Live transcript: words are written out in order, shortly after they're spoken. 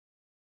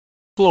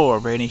Floor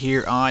Rainy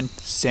here on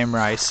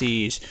Samurai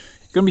Siege.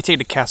 Going to be taking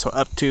the castle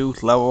up to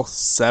level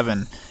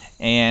 7,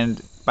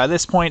 and by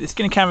this point it's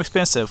getting kind of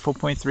expensive,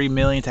 4.3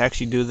 million to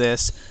actually do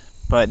this,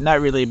 but not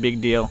really a big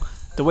deal.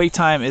 The wait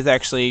time is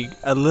actually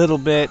a little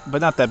bit,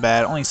 but not that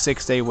bad, only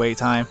 6-day wait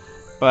time,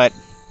 but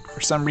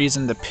for some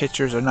reason the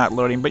pictures are not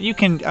loading, but you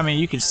can,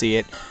 you can see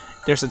it.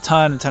 There's a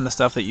ton of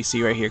stuff that you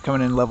see right here,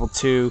 coming in level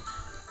 2,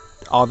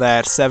 all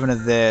that, 7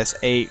 of this,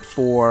 8,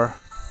 4,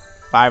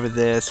 5 of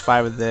this,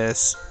 5 of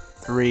this,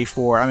 3,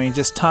 4.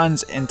 Just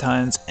tons and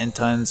tons and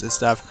tons of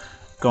stuff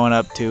going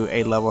up to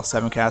a level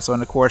 7 castle.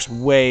 And of course,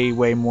 way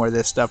more of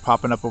this stuff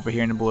popping up over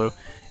here in the blue.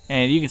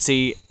 And you can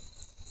see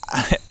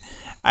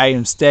I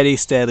am steady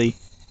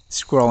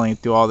scrolling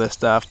through all this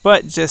stuff.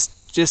 But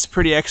just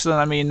pretty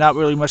excellent. Not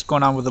really much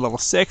going on with the level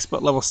 6,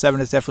 but level 7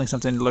 is definitely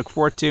something to look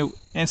forward to,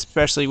 and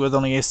especially with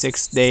only a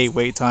 6-day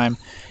wait time.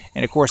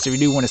 And of course, if you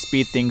do want to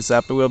speed things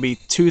up, it will be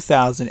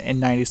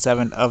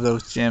 2,097 of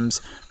those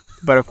gems.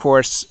 But of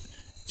course,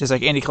 just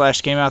like any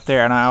Clash game out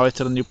there, and I always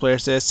tell the new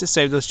players this, just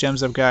save those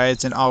gems up,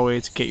 guys, and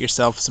always get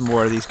yourself some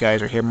more of these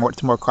guys right here,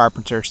 more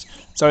carpenters.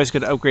 It's always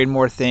good to upgrade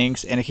more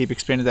things and to keep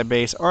expanding that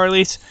base, or at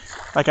least,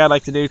 like I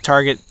like to do,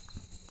 target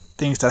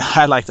things that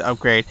I like to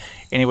upgrade.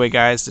 Anyway,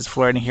 guys, it's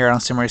Florian here on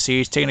Samurai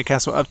Siege, taking the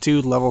castle up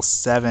to level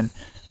 7.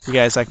 If you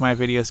guys like my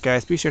videos,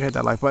 guys, be sure to hit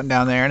that like button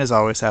down there, and as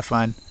always, have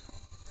fun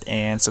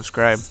and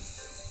subscribe.